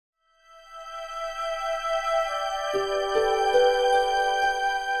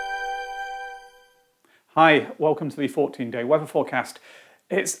Hi, welcome to the 14-day weather forecast.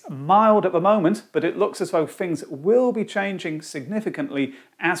 It's mild at the moment, but it looks as though things will be changing significantly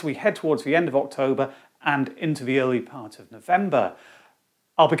as we head towards the end of October and into the early part of November.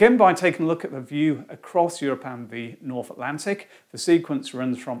 I'll begin by taking a look at the view across Europe and the North Atlantic. The sequence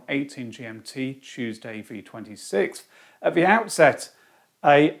runs from 18 GMT, Tuesday the 26th. At the outset,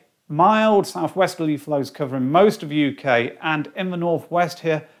 a mild southwesterly flows covering most of the UK, and in the northwest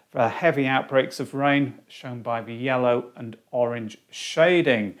here, there are heavy outbreaks of rain shown by the yellow and orange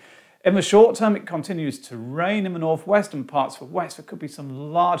shading. In the short term, it continues to rain in the northwest and parts of the west. There could be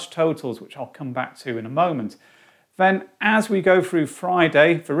some large totals, which I'll come back to in a moment. Then, as we go through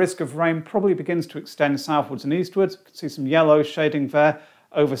Friday, the risk of rain probably begins to extend southwards and eastwards. You can see some yellow shading there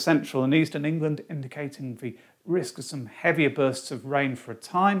over central and eastern England, indicating the risk of some heavier bursts of rain for a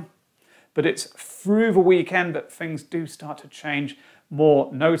time. But it's through the weekend that things do start to change.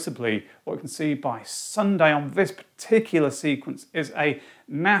 More notably, what we can see by Sunday on this particular sequence is a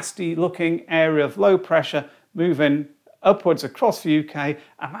nasty looking area of low pressure moving upwards across the UK,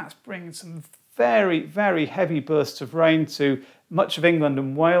 and that's bringing some very, very heavy bursts of rain to much of England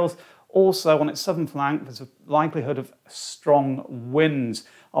and Wales. Also on its southern flank, there's a likelihood of strong winds.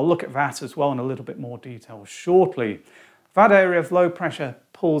 I'll look at that as well in a little bit more detail shortly. That area of low pressure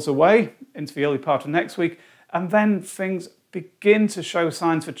pulls away into the early part of next week, and then things begin to show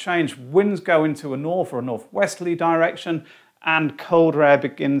signs of change. Winds go into a north or a northwesterly direction, and colder air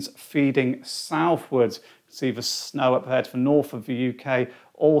begins feeding southwards. See the snow up there to the north of the UK,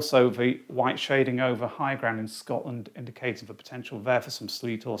 also the white shading over high ground in Scotland, indicating the potential there for some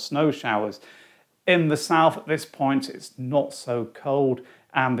sleet or snow showers. In the south at this point, it's not so cold,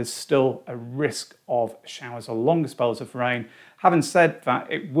 and there's still a risk of showers or longer spells of rain. Having said that,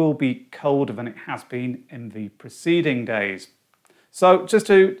 it will be colder than it has been in the preceding days. So just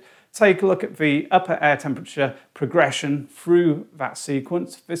to take a look at the upper air temperature progression through that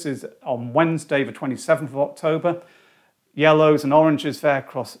sequence. This is on Wednesday, the 27th of October. Yellows and oranges there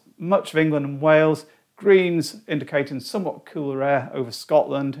across much of England and Wales. Greens indicating somewhat cooler air over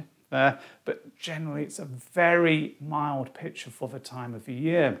Scotland there, but generally it's a very mild picture for the time of the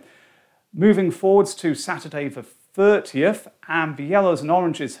year. Moving forwards to Saturday the 30th, and the yellows and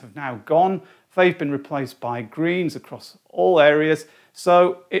oranges have now gone. They've been replaced by greens across all areas,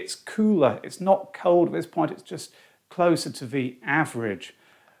 so it's cooler. It's not cold at this point, it's just closer to the average.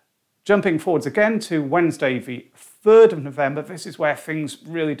 Jumping forwards again to Wednesday the 3rd of November, this is where things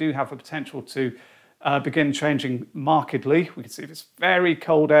really do have the potential to begin changing markedly. We can see this very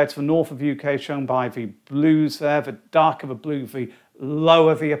cold air to the north of the UK shown by the blues there. The darker the blue, the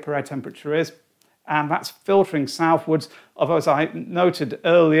lower the upper air temperature is. And that's filtering southwards. Although, as I noted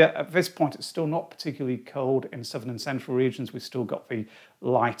earlier, at this point it's still not particularly cold in southern and central regions. We've still got the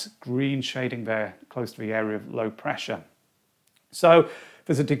light green shading there close to the area of low pressure. So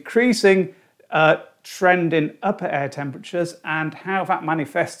there's a decreasing trend in upper air temperatures, and how that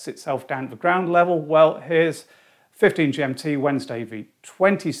manifests itself down at the ground level. Well, here's 15 GMT, Wednesday the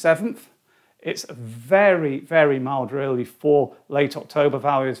 27th. It's very, very mild really for late October.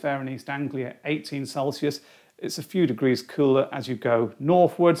 Values there in East Anglia, 18 Celsius. It's a few degrees cooler as you go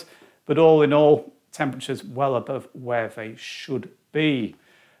northwards, but all in all, temperatures well above where they should be.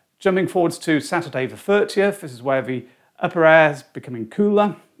 Jumping forwards to Saturday the 30th, this is where the upper air is becoming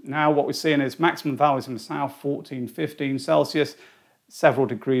cooler. Now what we're seeing is maximum values in the south, 14, 15 Celsius, several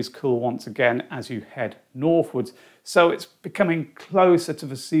degrees cool once again as you head northwards. So it's becoming closer to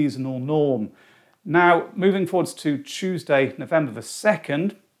the seasonal norm. Now, moving forwards to Tuesday, November the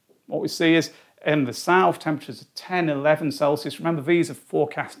 2nd, what we see is in the south, temperatures of 10, 11 Celsius. Remember, these are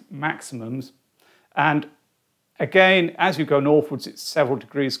forecast maximums. And again, as you go northwards, it's several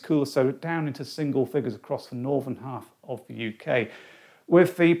degrees cooler, so down into single figures across the northern half of the UK,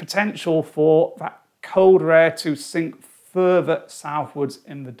 with the potential for that colder air to sink further southwards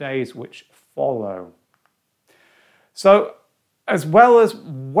in the days which follow. So, as well as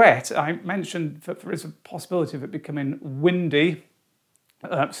wet, I mentioned that there is a possibility of it becoming windy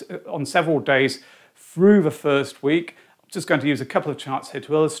on several days through the first week. I'm just going to use a couple of charts here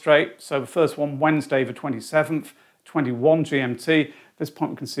to illustrate. So the first one, Wednesday the 27th, 21 GMT. At this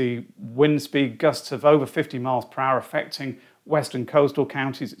point we can see wind speed gusts of over 50 miles per hour affecting western coastal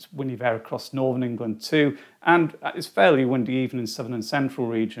counties. It's windy there across northern England too, and it's fairly windy even in southern and central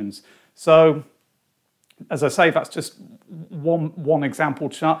regions. So, as I say, that's just one example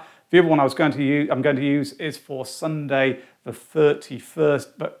chart. The other one I'm going to use is for Sunday the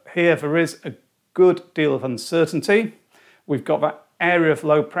 31st, but here there is a good deal of uncertainty. We've got that area of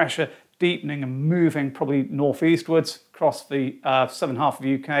low pressure deepening and moving probably northeastwards across the southern half of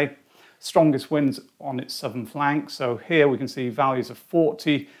the UK. strongest winds on its southern flank. So here we can see values of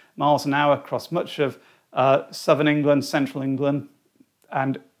 40 miles an hour across much of southern England, central England,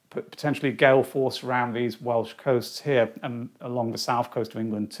 and potentially gale force around these Welsh coasts here and along the south coast of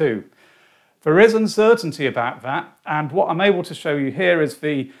England too. There is uncertainty about that, and what I'm able to show you here is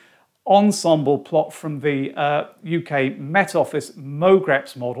the Ensemble plot from the UK Met Office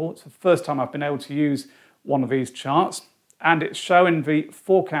MOGREPS model. It's the first time I've been able to use one of these charts, and it's showing the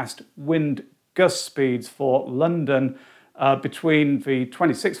forecast wind gust speeds for London between the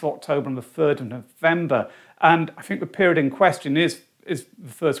 26th of October and the 3rd of November. And I think the period in question is the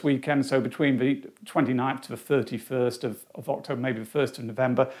first weekend, so between the 29th to the 31st of October, maybe the 1st of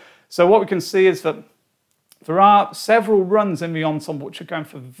November. So what we can see is that there are several runs in the Ensemble which are going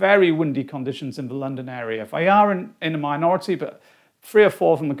for very windy conditions in the London area. They are in a minority, but 3 or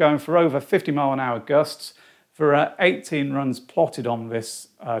 4 of them are going for over 50 mile an hour gusts. There are 18 runs plotted on this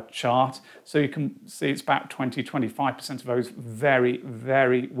chart, so you can see it's about 20-25% of those very,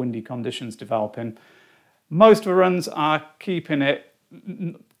 very windy conditions developing. Most of the runs are keeping it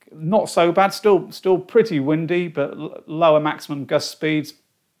not so bad, still pretty windy, but lower maximum gust speeds.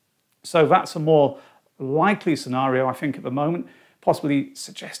 So that's a more likely scenario, I think, at the moment, possibly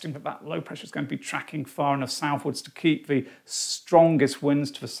suggesting that low pressure is going to be tracking far enough southwards to keep the strongest winds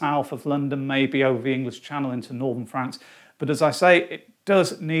to the south of London, maybe over the English Channel into northern France. But as I say, it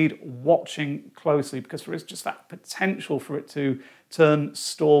does need watching closely because there is just that potential for it to turn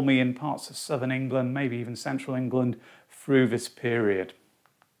stormy in parts of southern England, maybe even central England, through this period.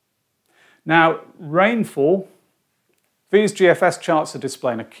 Now, rainfall. These GFS charts are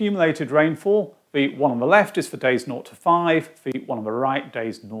displaying accumulated rainfall. The one on the left is for days 0 to 5, the one on the right,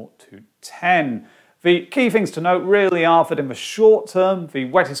 days 0 to 10. The key things to note really are that in the short term, the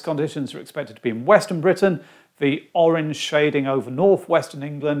wettest conditions are expected to be in Western Britain. The orange shading over northwestern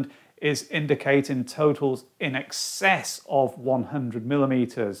England is indicating totals in excess of 100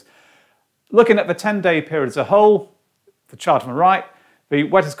 millimetres. Looking at the 10-day period as a whole, the chart on the right, the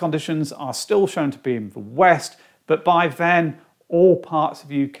wettest conditions are still shown to be in the west, but by then, all parts of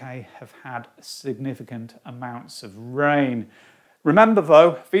the UK have had significant amounts of rain. Remember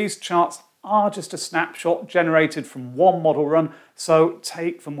though, these charts are just a snapshot generated from one model run, so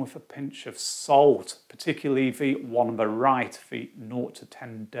take them with a pinch of salt, particularly the one on the right, the 0 to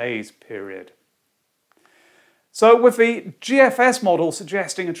 10 days period. So with the GFS model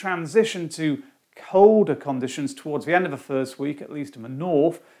suggesting a transition to colder conditions towards the end of the first week, at least in the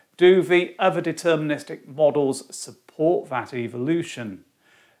north, do the other deterministic models support that evolution?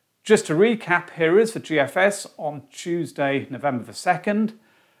 Just to recap, here is the GFS on Tuesday, November the 2nd.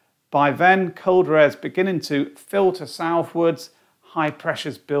 By then, colder air is beginning to filter southwards, high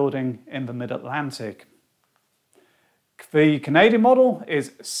pressures building in the mid-Atlantic. The Canadian model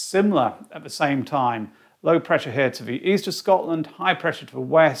is similar at the same time. Low pressure here to the east of Scotland, high pressure to the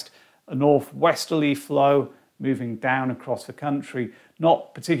west, a northwesterly flow moving down across the country.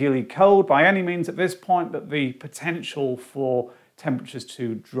 Not particularly cold by any means at this point, but the potential for temperatures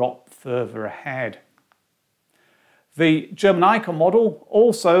to drop further ahead. The German icon model,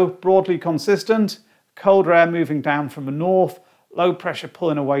 also broadly consistent, colder air moving down from the north, low pressure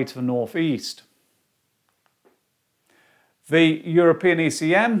pulling away to the northeast. The European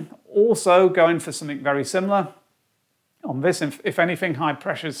ECM also going for something very similar. On this, if anything, high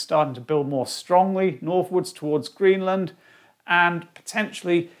pressure is starting to build more strongly northwards towards Greenland, and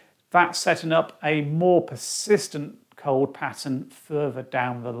potentially that's setting up a more persistent cold pattern further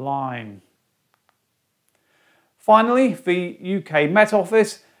down the line. Finally, the UK Met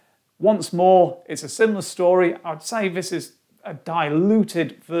Office, once more, it's a similar story. I'd say this is a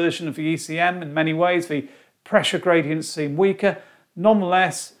diluted version of the ECM in many ways. The pressure gradients seem weaker.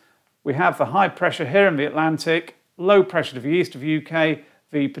 Nonetheless, we have the high pressure here in the Atlantic, low pressure to the east of the UK,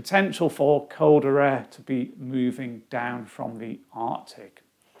 the potential for colder air to be moving down from the Arctic.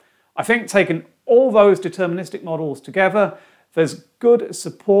 I think taking all those deterministic models together, there's good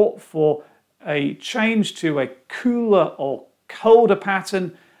support for a change to a cooler or colder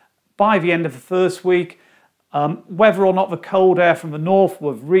pattern by the end of the first week. Whether or not the cold air from the north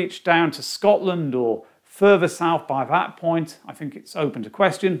will have reached down to Scotland or further south by that point, I think it's open to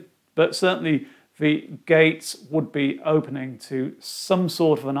question, but certainly the gates would be opening to some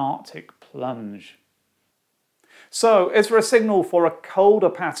sort of an Arctic plunge. So, is there a signal for a colder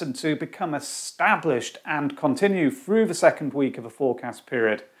pattern to become established and continue through the second week of the forecast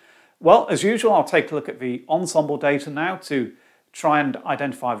period? Well, as usual, I'll take a look at the Ensemble data now to try and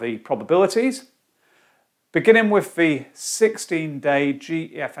identify the probabilities. Beginning with the 16-day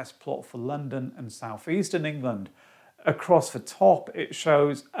GFS plot for London and southeastern England. Across the top, it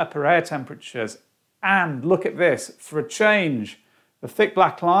shows upper air temperatures. And look at this, for a change, the thick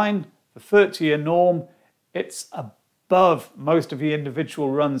black line, the 30-year norm, it's above most of the individual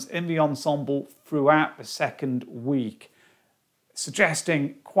runs in the ensemble throughout the second week,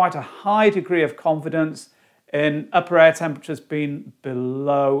 suggesting quite a high degree of confidence in upper air temperatures being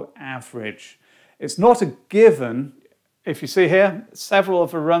below average. It's not a given. If you see here, several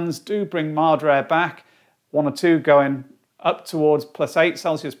of the runs do bring milder air back, one or two going up towards +8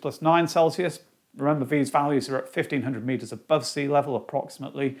 Celsius, +9 Celsius. Remember, these values are at 1,500 metres above sea level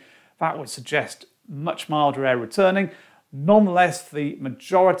approximately. That would suggest much milder air returning. Nonetheless, the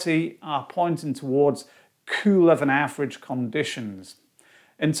majority are pointing towards cooler than average conditions.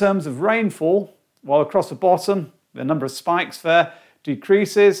 In terms of rainfall, well, across the bottom, the number of spikes there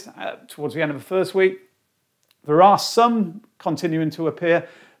decreases towards the end of the first week. There are some continuing to appear,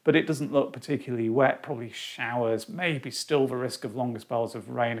 but it doesn't look particularly wet, probably showers, maybe still the risk of longer spells of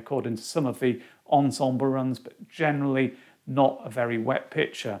rain according to some of the ensemble runs, but generally not a very wet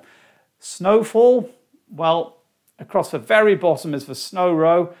picture. Snowfall, well, across the very bottom is the snow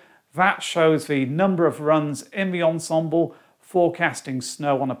row. That shows the number of runs in the ensemble forecasting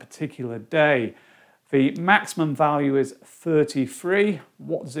snow on a particular day. The maximum value is 33.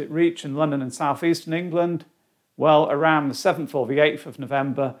 What does it reach in London and southeastern England? Well, around the 7th or the 8th of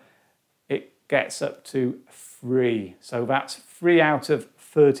November, it gets up to 3. So that's 3 out of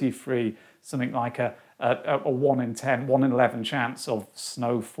 33, something like a 1 in 10, 1 in 11 chance of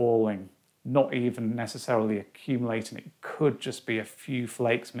snow falling. Not even necessarily accumulating. It could just be a few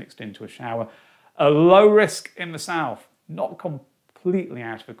flakes mixed into a shower. A low risk in the south, not completely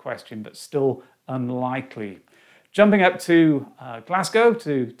out of the question, but still unlikely. Jumping up to Glasgow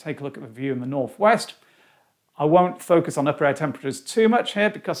to take a look at the view in the northwest. I won't focus on upper air temperatures too much here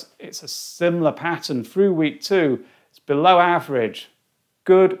because it's a similar pattern through week 2. It's below average.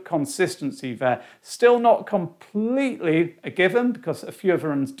 Good consistency there. Still not completely a given because a few of the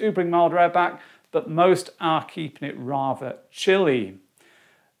runs do bring milder air back, but most are keeping it rather chilly.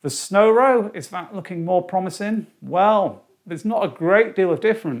 The snow row, is that looking more promising? Well, there's not a great deal of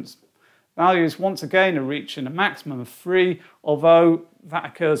difference. Values once again are reaching a maximum of 3, although that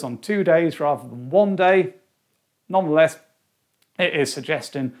occurs on 2 days rather than 1 day. Nonetheless, it is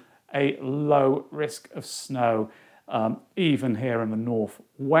suggesting a low risk of snow, even here in the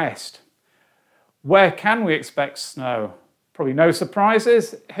northwest. Where can we expect snow? Probably no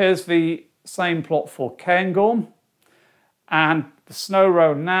surprises. Here's the same plot for Cairngorm. And the snow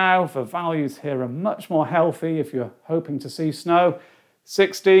row now, the values here are much more healthy if you're hoping to see snow.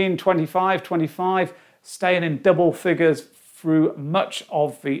 16, 25, 25, staying in double figures through much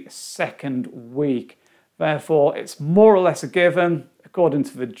of the second week. Therefore, it's more or less a given, according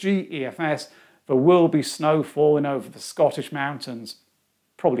to the GEFS, there will be snow falling over the Scottish mountains,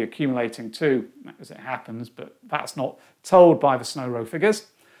 probably accumulating too as it happens, but that's not told by the snow row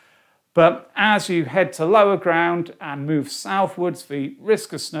figures. But as you head to lower ground and move southwards, the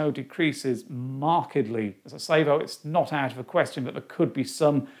risk of snow decreases markedly. As I say, though, it's not out of the question that there could be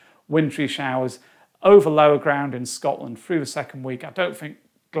some wintry showers over lower ground in Scotland through the second week. I don't think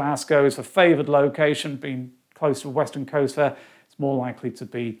Glasgow is a favoured location, being close to the western coast there. It's more likely to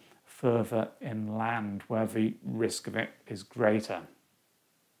be further inland where the risk of it is greater.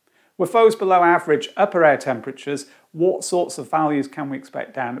 With those below average upper air temperatures, what sorts of values can we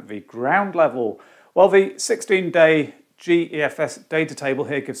expect down at the ground level? Well, the 16-day GEFS data table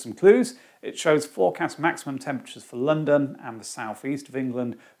here gives some clues. It shows forecast maximum temperatures for London and the southeast of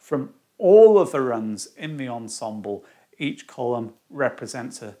England from all of the runs in the ensemble. Each column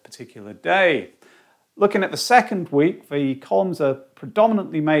represents a particular day. Looking at the second week, the columns are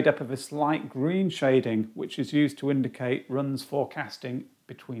predominantly made up of this light green shading, which is used to indicate runs forecasting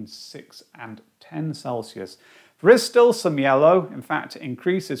between 6 and 10 Celsius. There is still some yellow, in fact it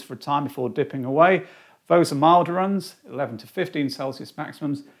increases for a time before dipping away. Those are milder runs, 11 to 15 Celsius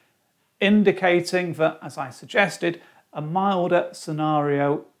maximums, indicating that, as I suggested, a milder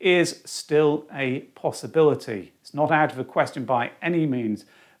scenario is still a possibility. It's not out of the question by any means.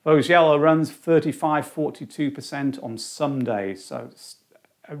 Those yellow runs 35–42% on some days, so it's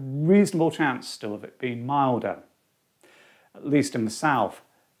a reasonable chance still of it being milder, at least in the south.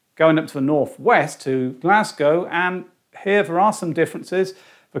 Going up to the northwest to Glasgow, and here there are some differences.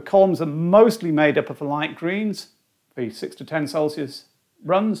 The columns are mostly made up of the light greens, the 6 to 10 Celsius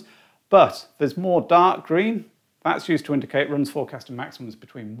runs, but there's more dark green. That's used to indicate runs forecasting maximums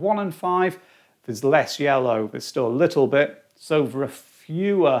between 1 and 5. There's less yellow, there's still a little bit, so there are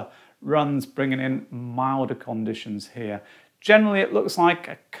fewer runs bringing in milder conditions here. Generally, it looks like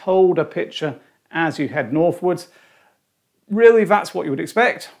a colder picture as you head northwards. Really, that's what you would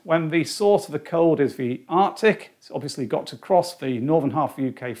expect when the source of the cold is the Arctic. It's obviously got to cross the northern half of the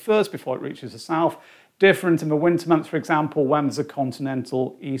UK first before it reaches the south. Different in the winter months, for example, when there's a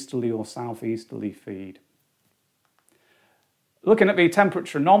continental easterly or southeasterly feed. Looking at the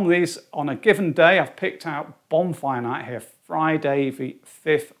temperature anomalies on a given day, I've picked out bonfire night here, Friday the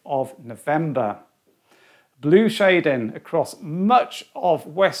 5th of November. Blue shading across much of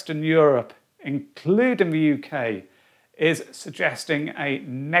Western Europe, including the UK, is suggesting a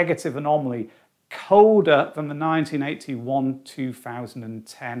negative anomaly, colder than the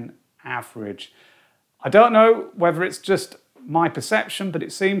 1981-2010 average. I don't know whether it's just my perception, but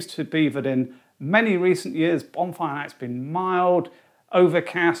it seems to be that in many recent years, bonfire night's been mild,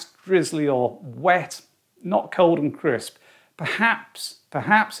 overcast, drizzly or wet, not cold and crisp. Perhaps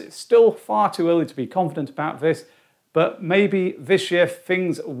it's still far too early to be confident about this, but maybe this year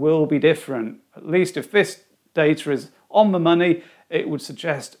things will be different. At least if this data is on the money, it would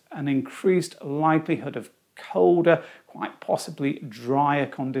suggest an increased likelihood of colder, quite possibly drier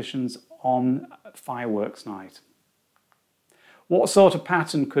conditions on fireworks night. What sort of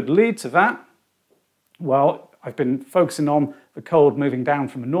pattern could lead to that? Well, I've been focusing on the cold moving down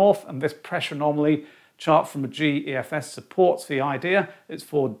from the north, and this pressure anomaly chart from the GEFS supports the idea. It's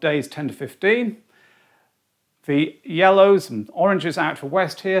for days 10 to 15. The yellows and oranges out to the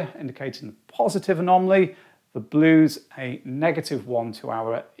west here indicating a positive anomaly. The blues a negative one to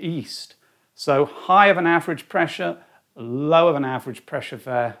our east. So higher than average pressure, lower than average pressure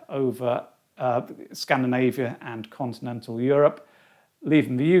there over Scandinavia and continental Europe,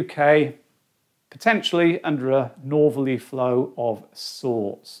 leaving the UK potentially under a northerly flow of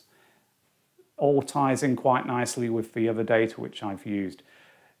sorts. All ties in quite nicely with the other data which I've used.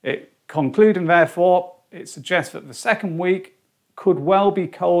 Concluding therefore, it suggests that the second week could well be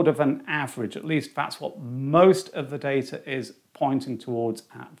colder than average. At least that's what most of the data is pointing towards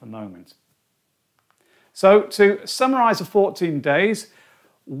at the moment. So to summarise the 14 days,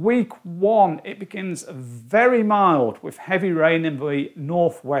 week 1, it begins very mild with heavy rain in the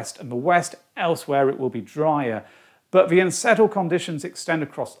northwest and the west. Elsewhere it will be drier. But the unsettled conditions extend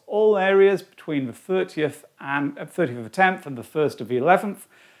across all areas between the 30th of the 10th and the 1st of the 11th.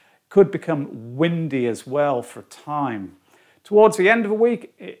 Could become windy as well for a time. Towards the end of the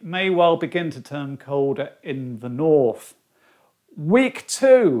week, it may well begin to turn colder in the north. Week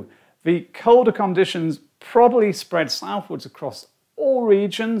 2, the colder conditions probably spread southwards across all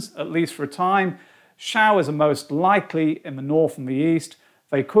regions, at least for a time. Showers are most likely in the north and the east.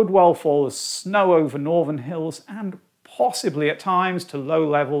 They could well fall as snow over northern hills and possibly at times to low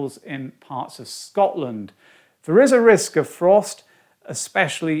levels in parts of Scotland. There is a risk of frost,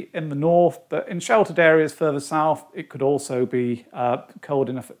 especially in the north, but in sheltered areas further south, it could also be cold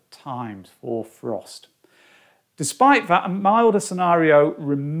enough at times for frost. Despite that, a milder scenario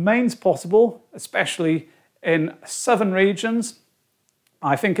remains possible, especially in southern regions.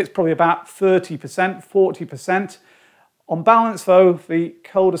 I think it's probably about 30%, 40%. On balance, though, the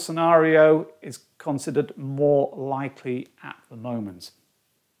colder scenario is considered more likely at the moment.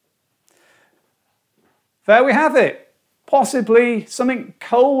 There we have it. Possibly something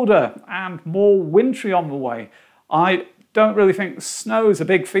colder and more wintry on the way. I don't really think snow is a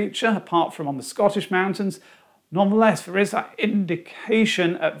big feature, apart from on the Scottish mountains. Nonetheless, there is that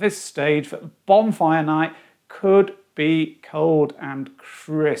indication at this stage that bonfire night could be cold and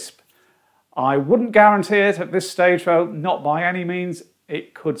crisp. I wouldn't guarantee it at this stage, though, not by any means.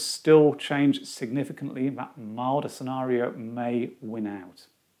 It could still change significantly. That milder scenario may win out.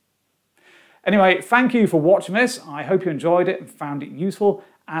 Anyway, thank you for watching this. I hope you enjoyed it and found it useful.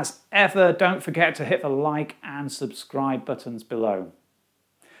 As ever, don't forget to hit the like and subscribe buttons below.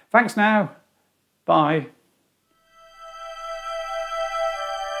 Thanks now. Bye.